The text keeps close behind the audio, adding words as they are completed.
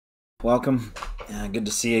Welcome. Good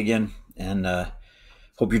to see you again, and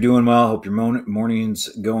hope you're doing well. Hope your morning's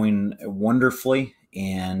going wonderfully,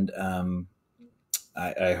 and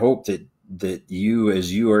I hope that you,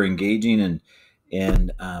 as you are engaging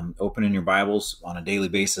and opening your Bibles on a daily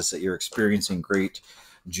basis, that you're experiencing great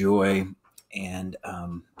joy and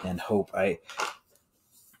hope.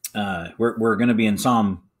 We're going to be in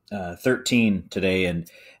Psalm 13 today,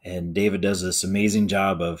 and David does this amazing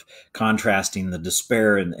job of contrasting the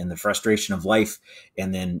despair and the frustration of life,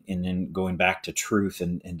 and then going back to truth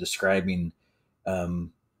and describing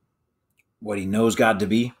what he knows God to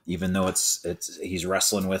be, even though it's he's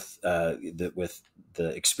wrestling with the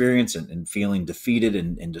experience and feeling defeated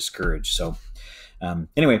and discouraged. So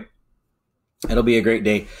anyway, it'll be a great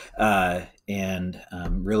day, and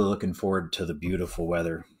I'm really looking forward to the beautiful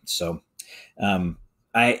weather. So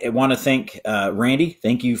I want to thank Randy.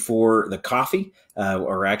 Thank you for the coffee.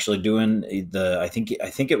 We're actually doing I think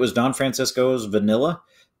it was Don Francisco's vanilla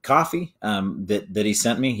coffee that he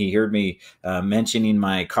sent me. He heard me mentioning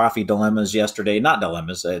my coffee dilemmas yesterday. Not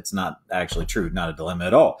dilemmas. It's not actually true. Not a dilemma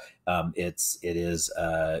at all. It's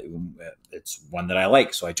one that I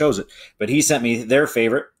like, so I chose it. But he sent me their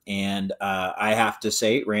favorite, and I have to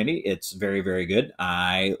say, Randy, it's very, very good.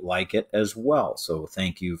 I like it as well. So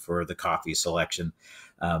thank you for the coffee selection.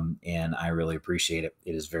 And I really appreciate it.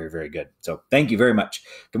 It is very, very good. So thank you very much.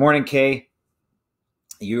 Good morning, Kay.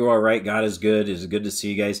 You are right. God is good. It's good to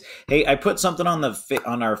see you guys. Hey, I put something on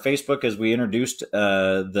our Facebook as we introduced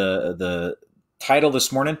the title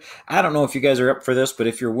this morning. I don't know if you guys are up for this, but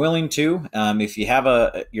if you're willing to, if you have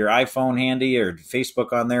your iPhone handy or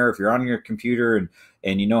Facebook on there, if you're on your computer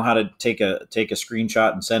and you know how to take a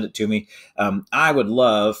screenshot and send it to me, I would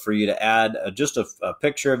love for you to add just a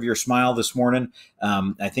picture of your smile this morning.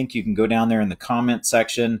 I think you can go down there in the comment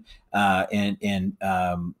section and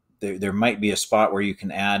there might be a spot where you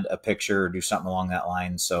can add a picture or do something along that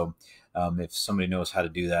line. So if somebody knows how to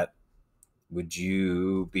do that, would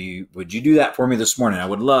you do that for me this morning? I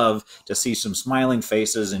would love to see some smiling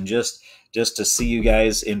faces and just to see you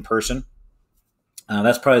guys in person.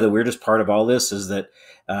 That's probably the weirdest part of all this, is that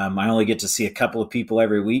I only get to see a couple of people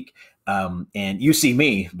every week. And you see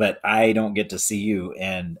me, but I don't get to see you.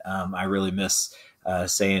 And I really miss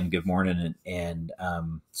saying good morning and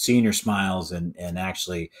seeing your smiles and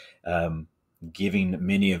actually giving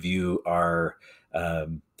many of you our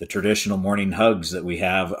the traditional morning hugs that we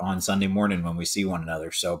have on Sunday morning when we see one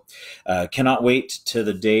another. So cannot wait to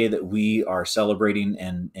the day that we are celebrating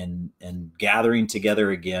and gathering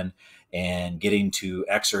together again and getting to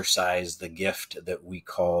exercise the gift that we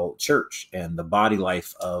call church and the body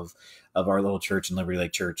life of our little church in Liberty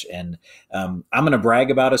Lake Church. And I'm going to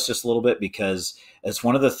brag about us just a little bit, because it's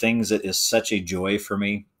one of the things that is such a joy for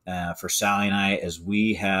me, for Sally and I, as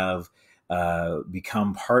we have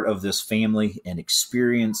become part of this family and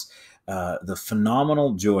experience the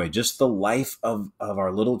phenomenal joy, just the life of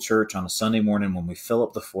our little church on a Sunday morning when we fill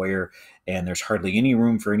up the foyer and there's hardly any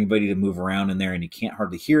room for anybody to move around in there, and you can't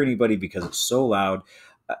hardly hear anybody because it's so loud.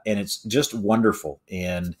 And it's just wonderful.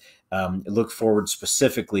 And look forward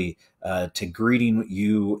specifically to greeting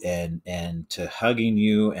you and to hugging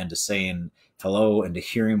you and to saying hello and to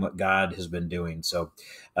hearing what God has been doing. So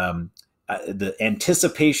the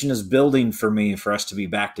anticipation is building for me for us to be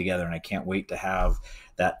back together, and I can't wait to have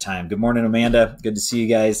that time. Good morning, Amanda. Good to see you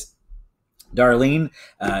guys. Darlene,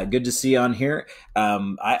 good to see you on here.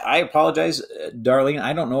 I apologize, Darlene.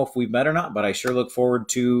 I don't know if we've met or not, but I sure look forward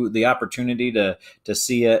to the opportunity to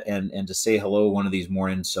see you and to say hello one of these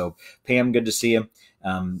mornings. So Pam, good to see you.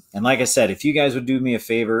 And like I said, if you guys would do me a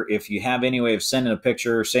favor, if you have any way of sending a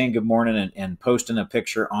picture, saying good morning and posting a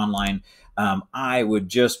picture online, I would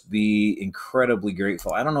just be incredibly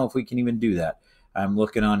grateful. I don't know if we can even do that. I'm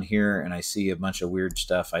looking on here and I see a bunch of weird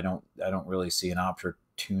stuff. I don't really see an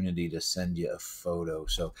opportunity to send you a photo.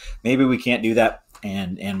 So maybe we can't do that,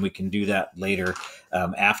 and we can do that later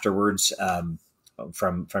afterwards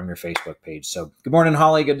from your Facebook page. So good morning,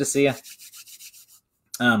 Holly. Good to see you.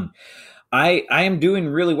 I am doing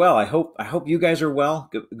really well. I hope you guys are well.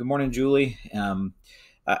 Good morning, Julie.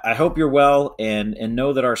 I hope you're well, and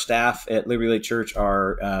know that our staff at Liberty Lake Church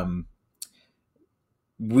are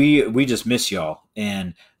we just miss y'all,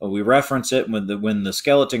 and we reference it when the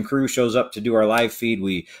skeleton crew shows up to do our live feed.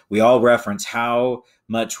 We all reference how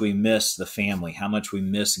much we miss the family, how much we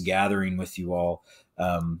miss gathering with you all,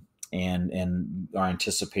 and our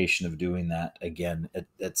anticipation of doing that again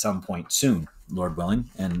at some point soon, Lord willing.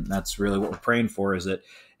 And that's really what we're praying for, is that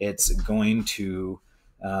it's going to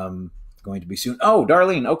be soon. Oh,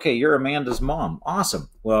 Darlene, okay, you're Amanda's mom. Awesome.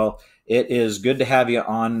 Well, it is good to have you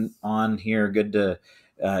on here. Good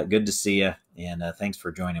to see you. And thanks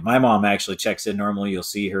for joining. My mom actually checks in normally. You'll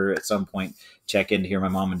see her at some point check in to hear my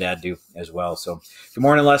mom and dad do as well. So good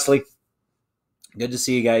morning, Leslie. Good to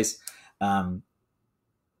see you guys.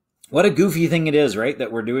 What a goofy thing it is, right?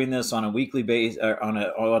 That we're doing this on a weekly basis,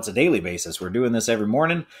 it's a daily basis. We're doing this every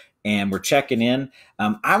morning and we're checking in.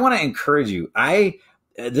 I want to encourage you.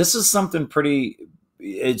 This is something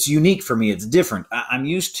it's unique for me. It's different. I'm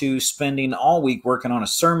used to spending all week working on a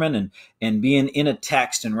sermon and being in a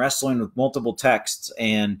text and wrestling with multiple texts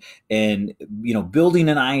and building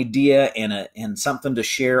an idea and something to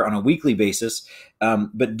share on a weekly basis.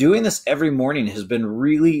 But doing this every morning has been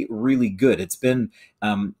really, really good. It's been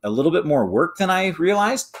a little bit more work than I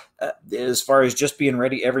realized as far as just being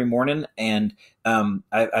ready every morning. And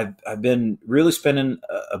I've been really spending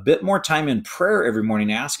a bit more time in prayer every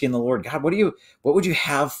morning, asking the Lord, God, what would you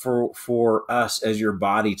have for us as your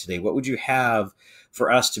body today? What would you have for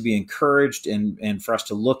us to be encouraged and for us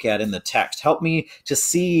to look at in the text? Help me to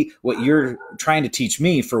see what you're trying to teach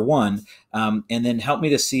me, for one, and then help me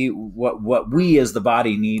to see what we as the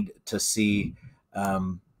body need to see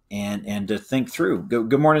and to think through.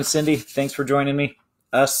 Good morning, Cindy. Thanks for joining me.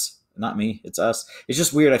 Us, not me. It's us. It's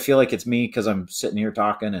just weird. I feel like it's me because I'm sitting here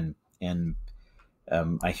talking and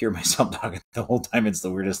I hear myself talking the whole time. It's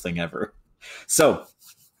the weirdest thing ever. So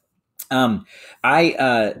I've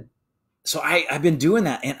been doing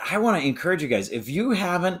that, and I want to encourage you guys. If you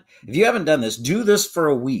haven't done this, do this for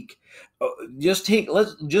a week. Just take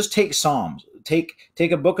Psalms, take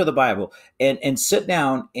a book of the Bible and sit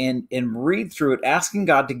down and read through it, asking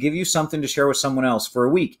God to give you something to share with someone else for a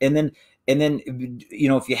week. And then,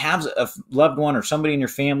 if you have a loved one or somebody in your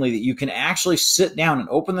family that you can actually sit down and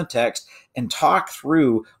open the text and talk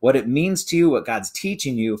through what it means to you, what God's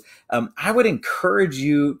teaching you, I would encourage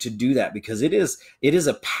you to do that, because it is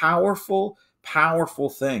a powerful, powerful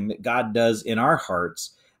thing that God does in our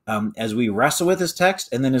hearts as we wrestle with this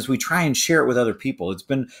text, and then as we try and share it with other people. It's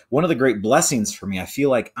been one of the great blessings for me. I feel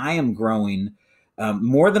like I am growing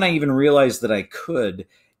more than I even realized that I could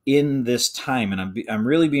in this time, and I'm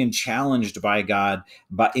really being challenged by God,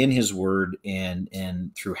 in His Word,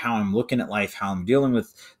 and through how I'm looking at life, how I'm dealing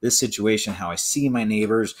with this situation, how I see my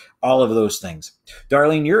neighbors, all of those things.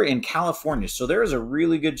 Darlene, you're in California, so there is a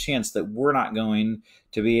really good chance that we're not going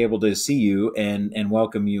to be able to see you and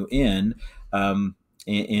welcome you in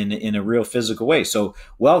a real physical way. So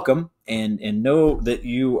welcome, and know that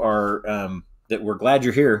you are. That we're glad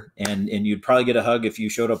you're here, and you'd probably get a hug if you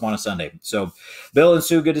showed up on a Sunday. So Bill and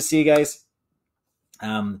Sue, good to see you guys.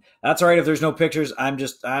 That's all right if there's no pictures. I'm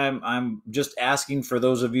just asking for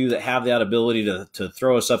those of you that have that ability to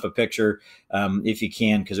throw us up a picture if you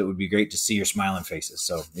can, because it would be great to see your smiling faces.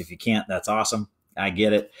 So if you can't, that's awesome. I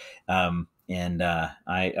get it. I'm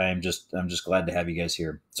just glad to have you guys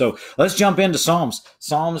here. So let's jump into Psalms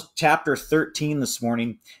chapter 13 this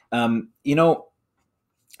morning.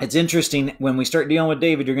 It's interesting when we start dealing with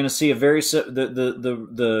David. You're going to see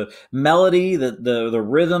the melody, the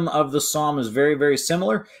rhythm of the psalm is very, very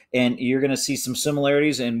similar, and you're going to see some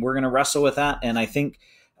similarities, and we're going to wrestle with that. And I think,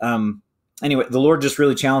 anyway, the Lord just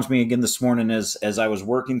really challenged me again this morning as I was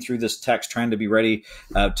working through this text, trying to be ready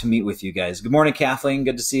to meet with you guys. Good morning, Kathleen.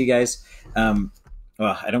 Good to see you guys. Well,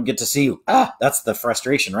 I don't get to see you. That's the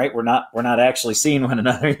frustration, right? We're not actually seeing one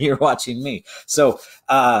another. You're watching me. So,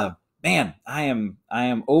 man, I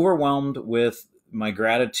am overwhelmed with my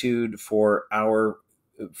gratitude for our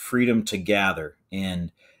freedom to gather,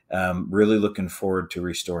 and really looking forward to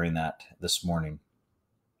restoring that this morning.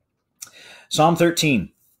 Psalm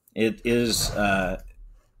 13. It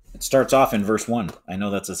starts off in verse 1. I know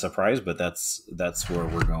that's a surprise, but that's where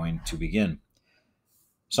we're going to begin.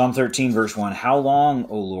 Psalm 13, verse 1. How long,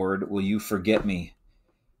 O Lord, will you forget me?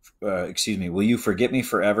 Will you forget me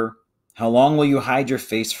forever? How long will you hide your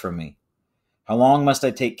face from me? How long must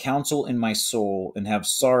I take counsel in my soul and have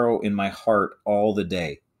sorrow in my heart all the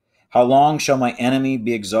day? How long shall my enemy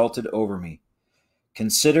be exalted over me?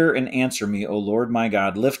 Consider and answer me, O Lord my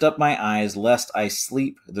God. Lift up my eyes, lest I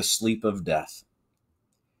sleep the sleep of death.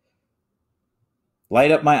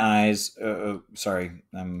 Light up my eyes. Sorry,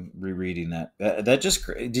 I'm rereading that.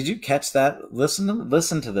 Did you catch that?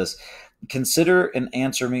 Listen to this. Consider and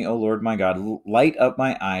answer me, O Lord my God. Light up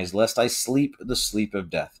my eyes, lest I sleep the sleep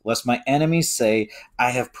of death. Lest my enemies say,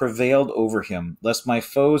 I have prevailed over him. Lest my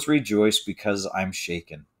foes rejoice because I'm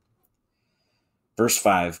shaken. Verse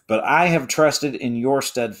 5, but I have trusted in your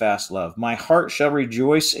steadfast love. My heart shall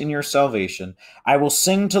rejoice in your salvation. I will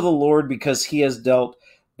sing to the Lord because he has dealt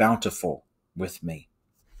bountiful with me.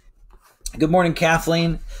 Good morning,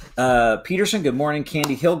 Kathleen Peterson. Good morning,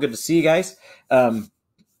 Candy Hill. Good to see you guys.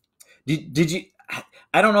 Did you?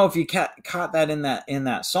 I don't know if you caught that in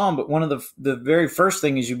that psalm, but one of the very first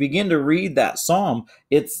thing is you begin to read that psalm.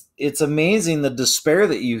 It's amazing the despair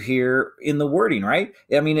that you hear in the wording, right?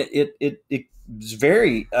 I mean, it's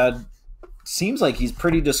very seems like he's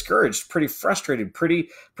pretty discouraged, pretty frustrated, pretty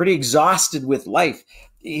exhausted with life.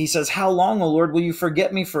 He says, "How long, O Lord, will you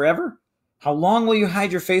forget me forever? How long will you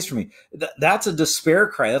hide your face from me?" That's a despair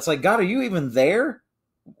cry. That's like, God, are you even there?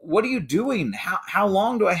 What are you doing? How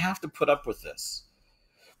long do I have to put up with this?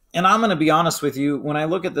 And I'm going to be honest with you, when I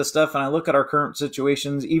look at this stuff and I look at our current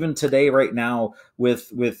situations, even today, right now,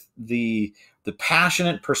 with the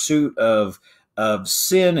passionate pursuit of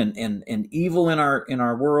sin and evil in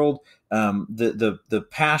our world, the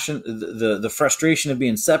passion, the frustration of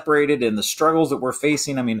being separated, and the struggles that we're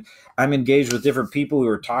facing. I mean, I'm engaged with different people who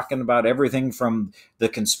are talking about everything from the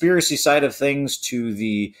conspiracy side of things to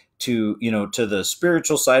the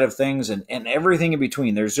spiritual side of things, and everything in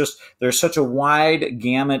between. There's such a wide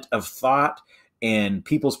gamut of thought and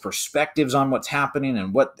people's perspectives on what's happening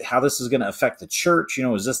and how this is going to affect the church.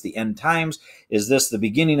 Is this the end times? Is this the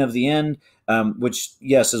beginning of the end? Which,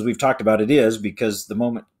 yes, as we've talked about, it is, because the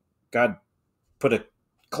moment God put a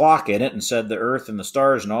clock in it and said the earth and the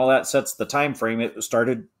stars and all that sets the time frame, it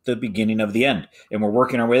started the beginning of the end, and we're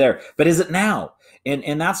working our way there. But is it now?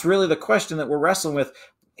 And that's really the question that we're wrestling with,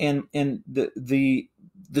 and the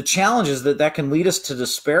challenges that can lead us to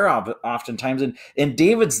despair oftentimes. And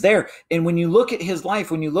David's there. And when you look at his life,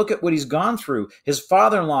 when you look at what he's gone through, his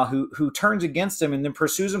father-in-law who turns against him and then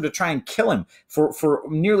pursues him to try and kill him for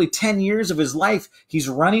nearly 10 years of his life, he's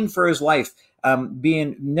running for his life.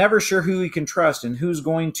 Being never sure who he can trust and who's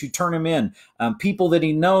going to turn him in. People that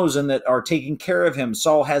he knows and that are taking care of him.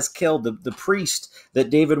 Saul has killed the priest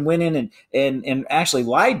that David went in and actually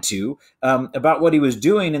lied to about what he was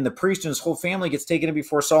doing, and the priest and his whole family gets taken in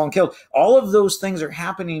before Saul and killed. All of those things are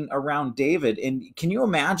happening around David, and can you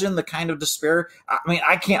imagine the kind of despair? I mean,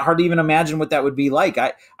 I can't hardly even imagine what that would be like.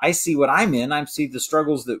 I see what I'm in. I see the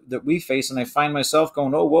struggles that we face, and I find myself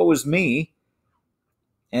going, "Oh, woe is me,"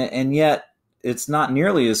 and yet it's not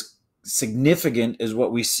nearly as significant as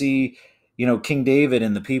what we see, King David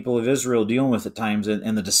and the people of Israel dealing with at times,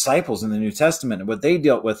 and the disciples in the New Testament and what they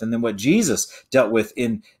dealt with, and then what Jesus dealt with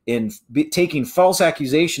in taking false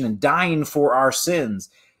accusation and dying for our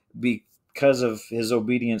sins because of his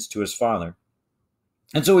obedience to his Father.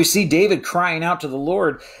 And so we see David crying out to the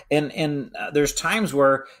Lord, and there's times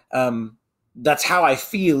where that's how I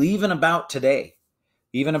feel, even about today,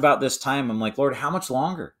 even about this time. I'm like, Lord, how much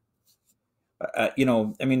longer? I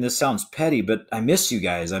mean, this sounds petty, but I miss you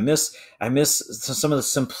guys. I miss some of the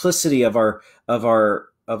simplicity of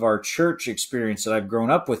our church experience that I've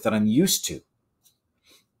grown up with, that I'm used to.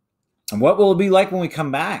 And what will it be like when we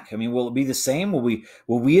come back? I mean, will it be the same? Will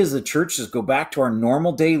we as the church just go back to our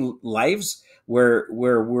normal day lives where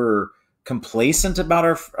we're complacent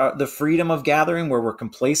about the freedom of gathering, where we're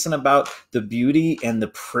complacent about the beauty and the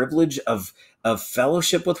privilege of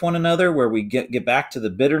fellowship with one another, where we get back to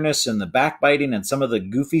the bitterness and the backbiting and some of the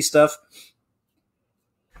goofy stuff?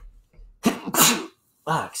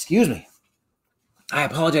 Excuse me. I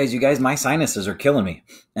apologize, you guys. My sinuses are killing me,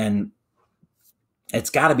 and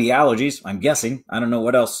it's got to be allergies, I'm guessing. I don't know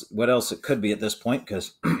what else it could be at this point,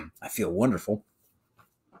 because I feel wonderful.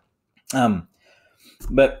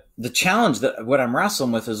 But the challenge that what I'm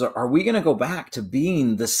wrestling with is, are we going to go back to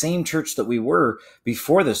being the same church that we were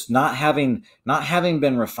before this, not having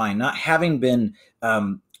been refined, not having been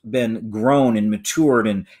grown and matured,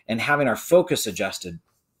 and having our focus adjusted?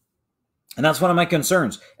 And that's one of my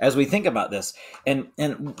concerns as we think about this. And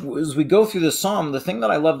as we go through the psalm, the thing that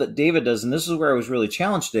I love that David does, and this is where I was really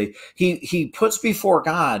challenged today, he puts before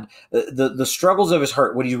God the struggles of his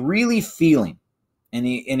heart, what he's really feeling. And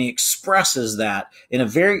he expresses that in a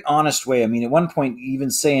very honest way. I mean, at one point, even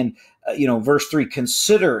saying, verse 3,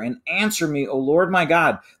 "Consider and answer me, O Lord my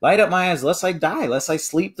God. Light up my eyes, lest I die, lest I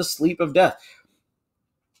sleep the sleep of death."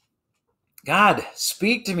 God,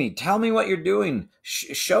 speak to me. Tell me what you're doing.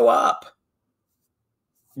 Show up.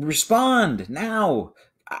 Respond now.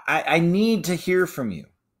 I need to hear from you.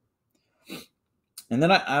 And then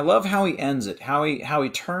I love how he ends it, how he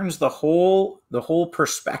turns the whole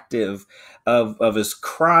perspective of his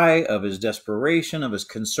cry, of his desperation, of his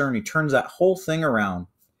concern. He turns that whole thing around.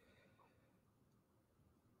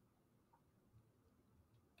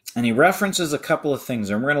 And he references a couple of things,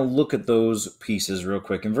 and we're going to look at those pieces real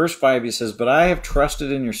quick. In verse 5, he says, "But I have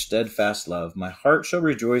trusted in your steadfast love. My heart shall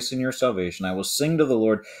rejoice in your salvation. I will sing to the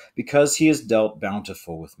Lord, because he has dealt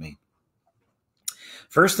bountiful with me."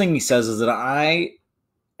 First thing he says is that I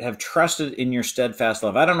have trusted in your steadfast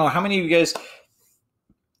love. I don't know how many of you guys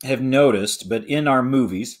have noticed, but in our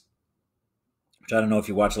movies, I don't know if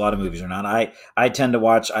you watch a lot of movies or not. I tend to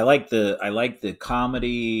watch. I like the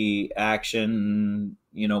comedy action,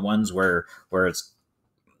 ones where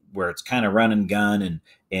it's kind of run and gun,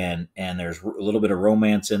 and there's a little bit of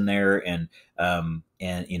romance in there, and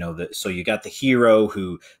so you got the hero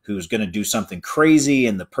who's going to do something crazy,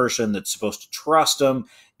 and the person that's supposed to trust him,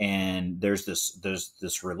 and there's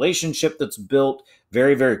this relationship that's built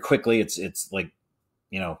very, very quickly. It's like,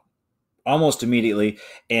 almost immediately,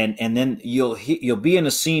 and then you'll be in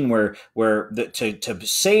a scene where to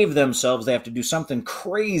save themselves, they have to do something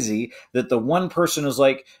crazy that the one person is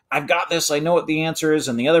like, I've got this, I know what the answer is,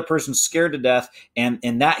 and the other person's scared to death,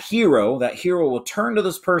 and that hero will turn to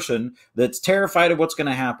this person that's terrified of what's going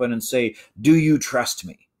to happen and say, do you trust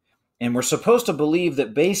me? And we're supposed to believe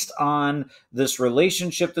that based on this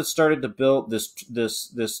relationship that started to build,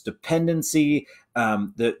 this dependency,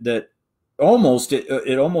 that almost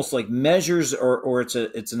it almost like measures, or it's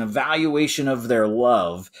an evaluation of their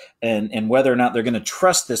love, and whether or not they're going to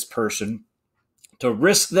trust this person to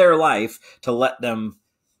risk their life to let them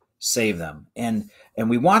save them. And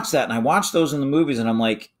we watch that, and I watch those in the movies, and I'm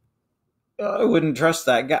like, oh, I wouldn't trust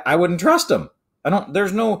that guy. I wouldn't trust him. I don't.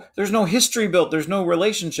 There's no history built. There's no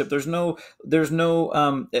relationship. There's no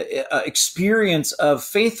experience of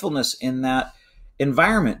faithfulness in that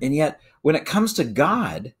environment. And yet, when it comes to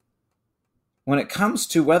God, when it comes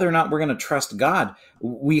to whether or not we're going to trust God,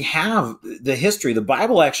 we have the history. The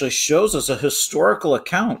Bible actually shows us a historical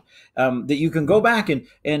account that you can go back and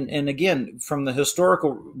again, from the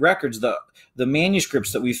historical records, the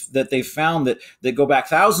manuscripts that they've found that go back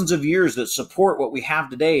thousands of years that support what we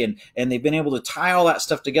have today, and they've been able to tie all that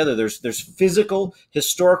stuff together. There's physical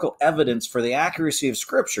historical evidence for the accuracy of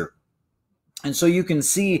Scripture. And so you can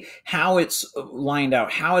see how it's lined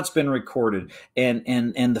out, how it's been recorded, and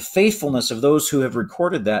the faithfulness of those who have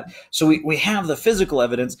recorded that. So we have the physical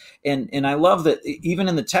evidence, and I love that even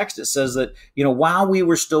in the text it says that, while we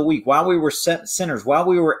were still weak, while we were sinners, while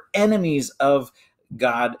we were enemies of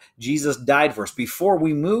God, Jesus died for us. Before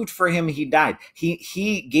we moved for him, he died.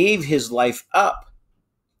 He gave his life up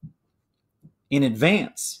in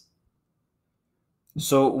advance.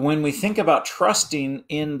 So when we think about trusting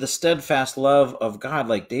in the steadfast love of God,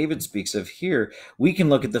 like David speaks of here, we can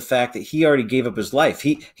look at the fact that he already gave up his life.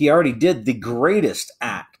 He already did the greatest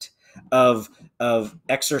act of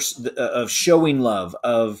showing love,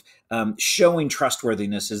 of showing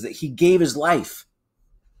trustworthiness, is that he gave his life.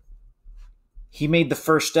 He made the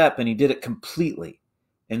first step, and he did it completely.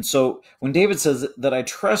 And so when David says that I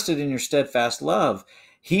trusted in your steadfast love,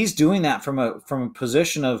 he's doing that from a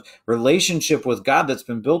position of relationship with God that's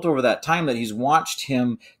been built over that time, that he's watched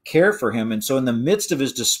him care for him. And so in the midst of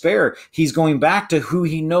his despair, he's going back to who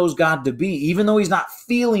he knows God to be, even though he's not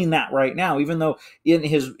feeling that right now, even though in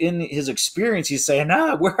his experience, he's saying,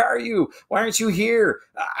 where are you? Why aren't you here?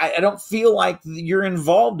 I don't feel like you're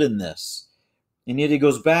involved in this. And yet he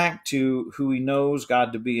goes back to who he knows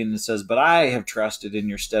God to be, and it says, but I have trusted in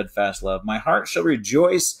your steadfast love. My heart shall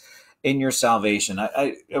rejoice in your salvation.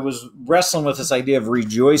 I was wrestling with this idea of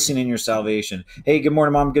rejoicing in your salvation. Hey, good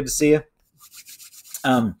morning, Mom. Good to see you.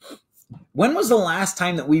 When was the last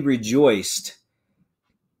time that we rejoiced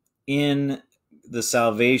in the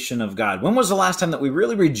salvation of God? When was the last time that we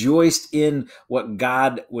really rejoiced in what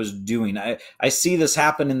God was doing? I see this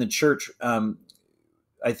happen in the church,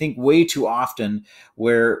 I think way too often,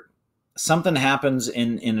 where something happens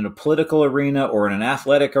in a political arena, or in an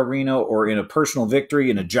athletic arena, or in a personal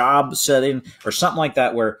victory, in a job setting, or something like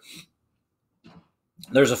that, where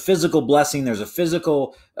there's a physical blessing, there's a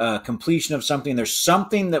physical completion of something, there's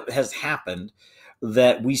something that has happened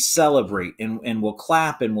that we celebrate, and we'll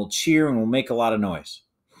clap, and we'll cheer, and we'll make a lot of noise.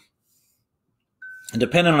 And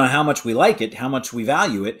depending on how much we like it, how much we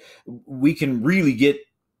value it, we can really get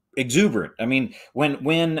exuberant. I mean,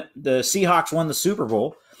 when the Seahawks won the Super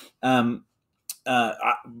Bowl, man,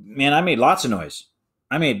 I made lots of noise.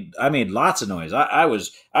 I made lots of noise. I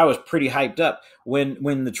was pretty hyped up when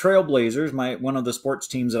the Trailblazers, one of the sports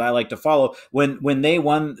teams that I like to follow, when they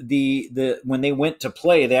won when they went to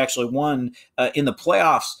play, they actually won in the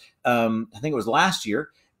playoffs. I think it was last year,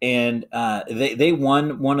 and they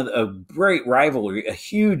won a great rivalry, a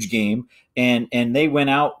huge game, and they went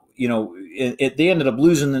out. They ended up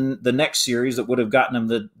losing the next series that would have gotten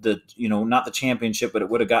them the not the championship, but it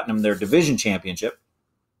would have gotten them their division championship.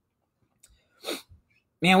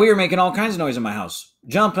 Man, we were making all kinds of noise in my house,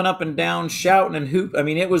 jumping up and down, shouting and hoop. I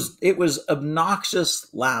mean, it was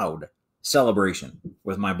obnoxious, loud celebration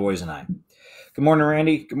with my boys and I. Good morning,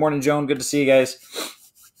 Randy. Good morning, Joan. Good to see you guys.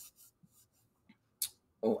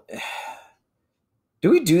 Do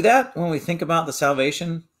we do that when we think about the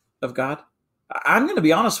salvation of God? I'm going to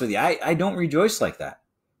be honest with you. I don't rejoice like that.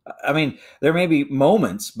 I mean, there may be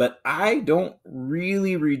moments, but I don't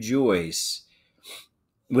really rejoice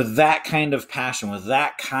with that kind of passion, with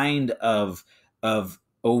that kind of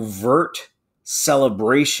overt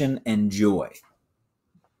celebration and joy.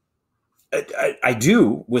 I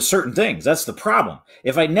do with certain things. That's the problem.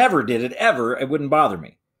 If I never did it ever, it wouldn't bother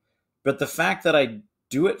me. But the fact that I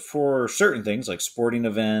do it for certain things like sporting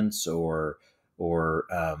events or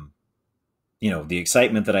the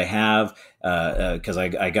excitement that I have because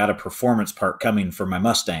I got a performance part coming for my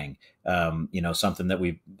Mustang. Something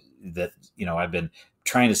that I've been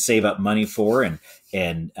trying to save up money for, and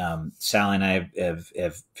Sally and I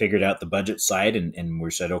have figured out the budget side, and we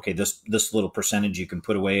said, okay, this little percentage you can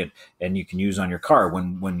put away and you can use on your car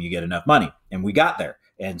when you get enough money, and we got there,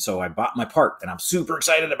 and so I bought my part, and I'm super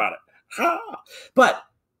excited about it. But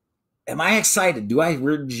am I excited? Do I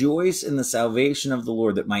rejoice in the salvation of the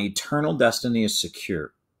Lord, that my eternal destiny is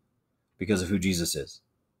secure because of who Jesus is?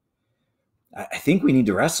 I think we need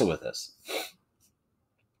to wrestle with this.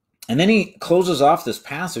 And then he closes off this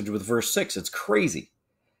passage with verse 6. It's crazy. It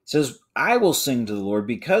says, I will sing to the Lord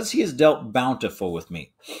because he has dealt bountiful with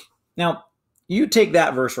me. Now, you take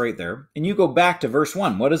that verse right there and you go back to verse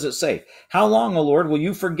 1. What does it say? How long, O Lord, will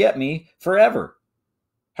you forget me forever?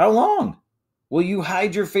 How long will you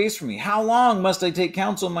hide your face from me? How long must I take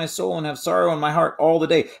counsel in my soul and have sorrow in my heart all the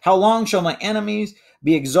day? How long shall my enemies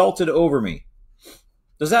be exalted over me?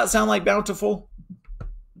 Does that sound like bountiful?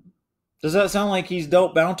 Does that sound like he's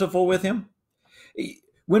dealt bountiful with him?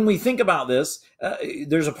 When we think about this,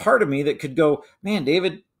 there's a part of me that could go, man,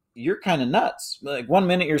 David, you're kind of nuts. Like, one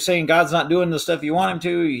minute you're saying God's not doing the stuff you want him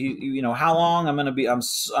to. How long I'm going to be?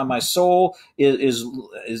 My soul is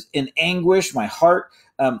in anguish. My heart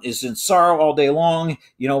is in sorrow all day long.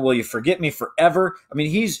 Will you forget me forever? I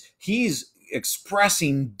mean, he's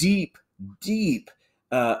expressing deep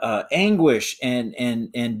anguish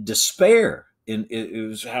and despair. It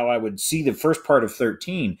was how I would see the first part of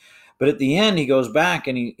 13. But at the end, he goes back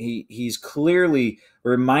and he's clearly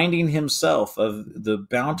reminding himself of the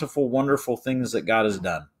bountiful, wonderful things that God has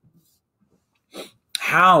done.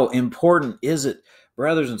 How important is it,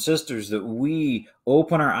 brothers and sisters, that we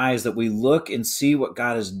open our eyes, that we look and see what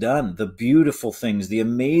God has done, the beautiful things, the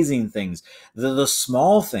amazing things, the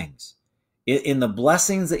small things, in the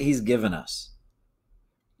blessings that he's given us.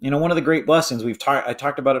 One of the great blessings, I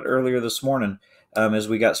talked about it earlier this morning as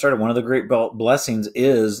we got started. One of the great blessings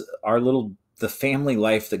is the family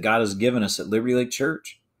life that God has given us at Liberty Lake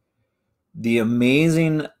Church. The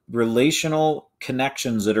amazing relational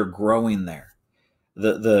connections that are growing there.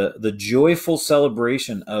 The joyful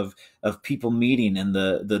celebration of people meeting, and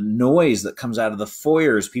the noise that comes out of the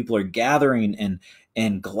foyer as people are gathering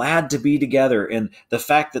and glad to be together, and the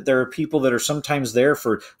fact that there are people that are sometimes there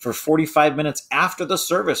for 45 minutes after the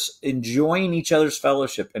service enjoying each other's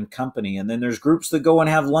fellowship and company, and then there's groups that go and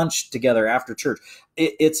have lunch together after church.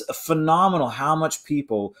 It's phenomenal how much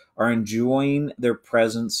people are enjoying their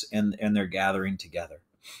presence and their gathering together.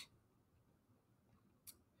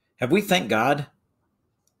 Have we thanked God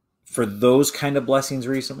for those kind of blessings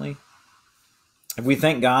recently? Have we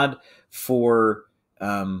thanked God for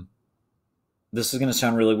this is going to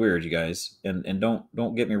sound really weird, you guys, and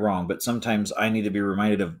don't get me wrong, but sometimes I need to be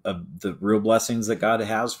reminded of the real blessings that God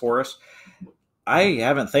has for us. I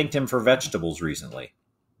haven't thanked him for vegetables recently.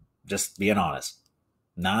 Just being honest.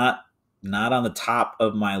 Not on the top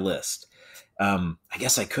of my list. I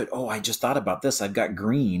guess I could. Oh, I just thought about this. I've got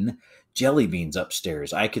green jelly beans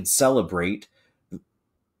upstairs. I could celebrate.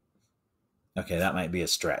 Okay, that might be a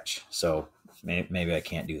stretch. So maybe I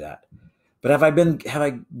can't do that. But have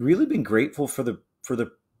I really been grateful for the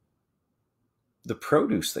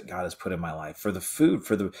produce that God has put in my life, for the food,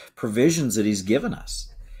 for the provisions that he's given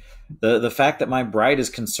us? The fact that my bride is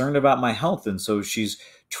concerned about my health, and so she's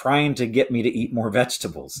trying to get me to eat more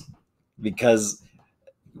vegetables, because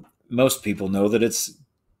most people know that it's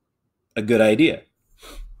a good idea.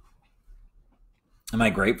 Am I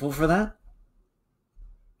grateful for that?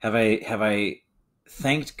 Have I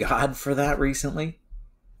thanked God for that recently?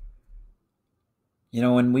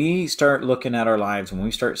 When we start looking at our lives, when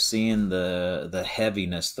we start seeing the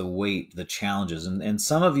heaviness, the weight, the challenges, and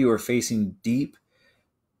some of you are facing deep,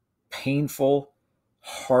 painful,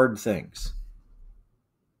 hard things.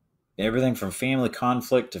 Everything from family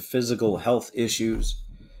conflict to physical health issues.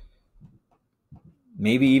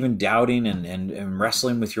 Maybe even doubting and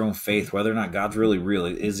wrestling with your own faith, whether or not God's really real.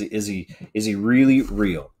 Is he really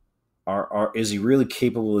real? Or is he really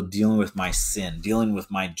capable of dealing with my sin, dealing with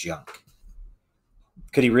my junk?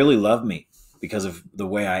 Could he really love me because of the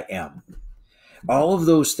way I am? All of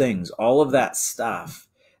those things, all of that stuff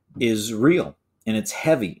is real. and it's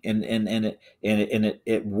heavy, and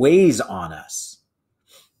it weighs on us.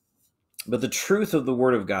 But the truth of the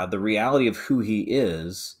Word of God, the reality of who He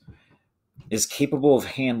is capable of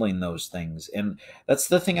handling those things. And that's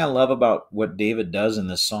the thing I love about what David does in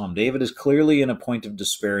this psalm. David is clearly in a point of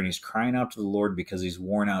despair, and he's crying out to the Lord because he's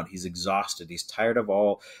worn out, he's exhausted, he's tired of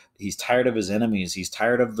his enemies, he's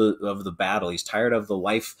tired of the battle, he's tired of the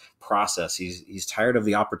life process, he's tired of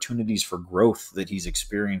the opportunities for growth that he's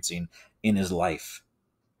experiencing in his life.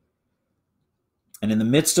 And in the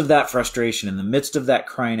midst of that frustration, in the midst of that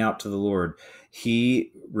crying out to the Lord,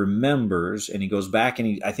 he remembers, and he goes back,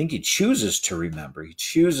 and I think he chooses to remember. He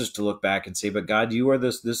chooses to look back and say, but God, you are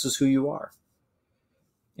this is who you are.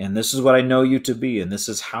 And this is what I know you to be, and this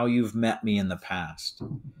is how you've met me in the past.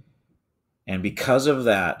 And because of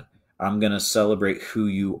that, I'm going to celebrate who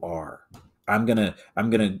you are. I'm going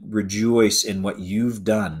to rejoice in what you've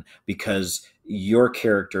done, because your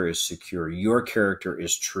character is secure. Your character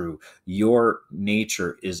is true. Your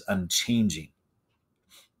nature is unchanging.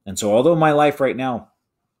 And so although my life right now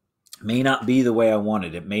may not be the way I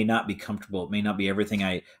wanted, it may not be comfortable, it may not be everything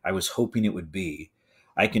I was hoping it would be,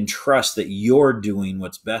 I can trust that you're doing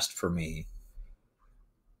what's best for me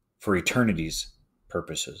for eternity's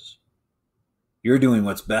purposes. You're doing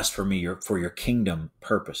what's best for me for your kingdom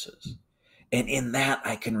purposes. And in that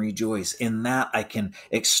I can rejoice. In that I can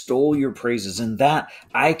extol your praises. In that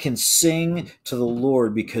I can sing to the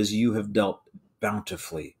Lord, because you have dealt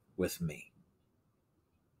bountifully with me.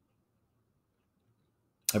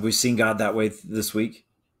 Have we seen God that way this week?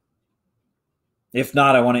 If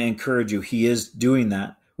not, I want to encourage you. He is doing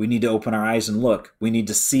that. We need to open our eyes and look. We need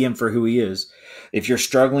to see him for who he is. If you're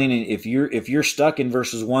struggling, and if you're stuck in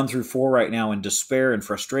verses 1 through 4 right now in despair and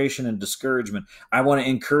frustration and discouragement, I want to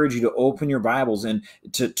encourage you to open your Bibles and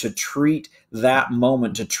to treat that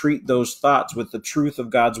moment, to treat those thoughts with the truth of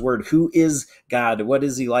God's word. Who is God? What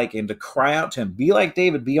is he like? And to cry out to him. Be like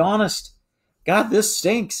David. Be honest. God, this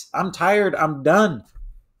stinks. I'm tired. I'm done.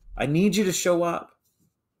 I need you to show up.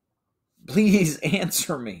 Please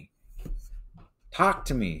answer me. Talk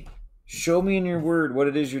to me. Show me in your word what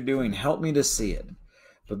it is you're doing. Help me to see it.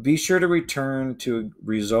 But be sure to return to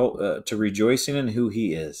rejoicing in who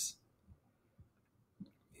he is.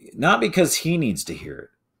 Not because he needs to hear it,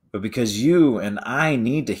 but because you and I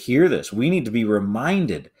need to hear this. We need to be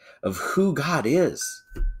reminded of who God is.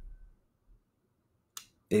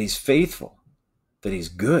 That he's faithful. That he's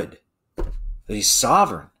good. That he's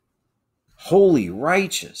sovereign. Holy,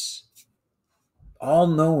 righteous,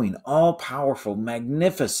 all-knowing, all-powerful,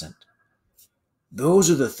 magnificent. Those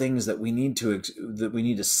are the things that we need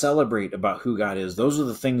to celebrate about who God is. Those are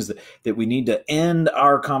the things that we need to end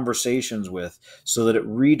our conversations with, so that it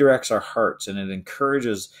redirects our hearts and it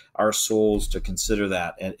encourages our souls to consider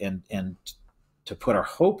that and to put our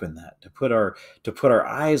hope in that, to put our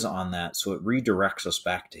eyes on that, so it redirects us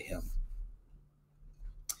back to him.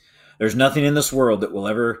 There's nothing in this world that will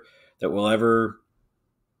ever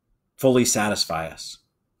fully satisfy us.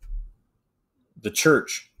 The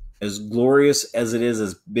church, as glorious as it is,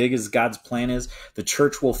 as big as God's plan is, the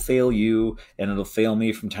church will fail you, and it'll fail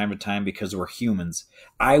me from time to time, because we're humans.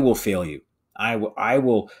 I will fail you. I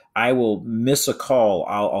will miss a call.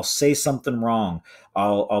 I'll say something wrong.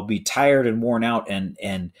 I'll be tired and worn out and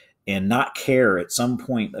not care at some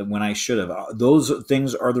point when I should have. Those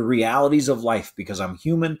things are the realities of life, because I'm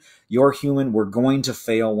human, you're human, we're going to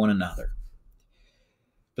fail one another.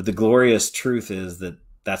 But the glorious truth is that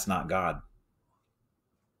that's not God.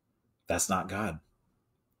 That's not God.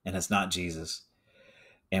 And it's not Jesus.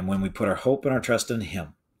 And when we put our hope and our trust in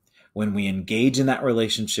him, when we engage in that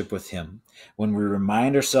relationship with him, when we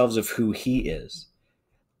remind ourselves of who he is,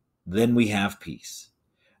 then we have peace.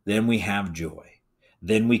 Then we have joy.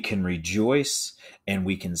 Then we can rejoice, and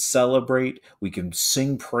we can celebrate, we can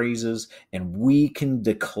sing praises, and we can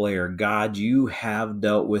declare, God, you have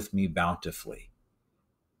dealt with me bountifully.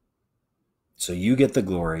 So you get the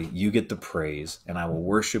glory, you get the praise, and I will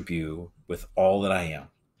worship you with all that I am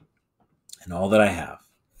and all that I have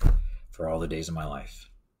for all the days of my life.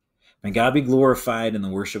 May God be glorified in the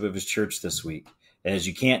worship of his church this week. As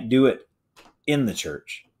you can't do it in the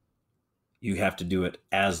church, you have to do it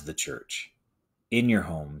as the church. In your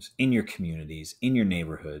homes, in your communities, in your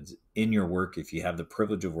neighborhoods, in your work, if you have the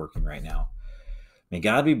privilege of working right now. May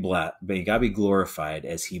God be glorified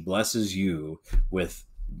as he blesses you with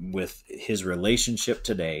his relationship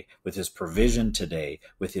today, with his provision today,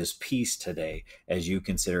 with his peace today, as you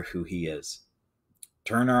consider who he is.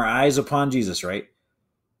 Turn our eyes upon Jesus, right?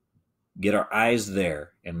 Get our eyes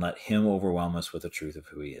there and let him overwhelm us with the truth of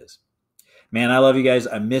who he is. Man, I love you guys.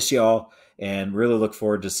 I miss you all. and really look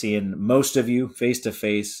forward to seeing most of you face to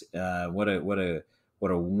face. What a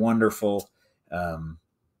wonderful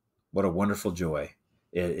what a wonderful joy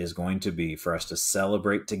it is going to be for us to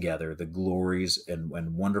celebrate together the glories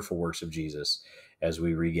and wonderful works of Jesus as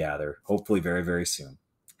we regather, hopefully very, very soon.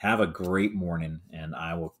 Have a great morning, and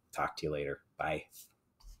I will talk to you later. Bye.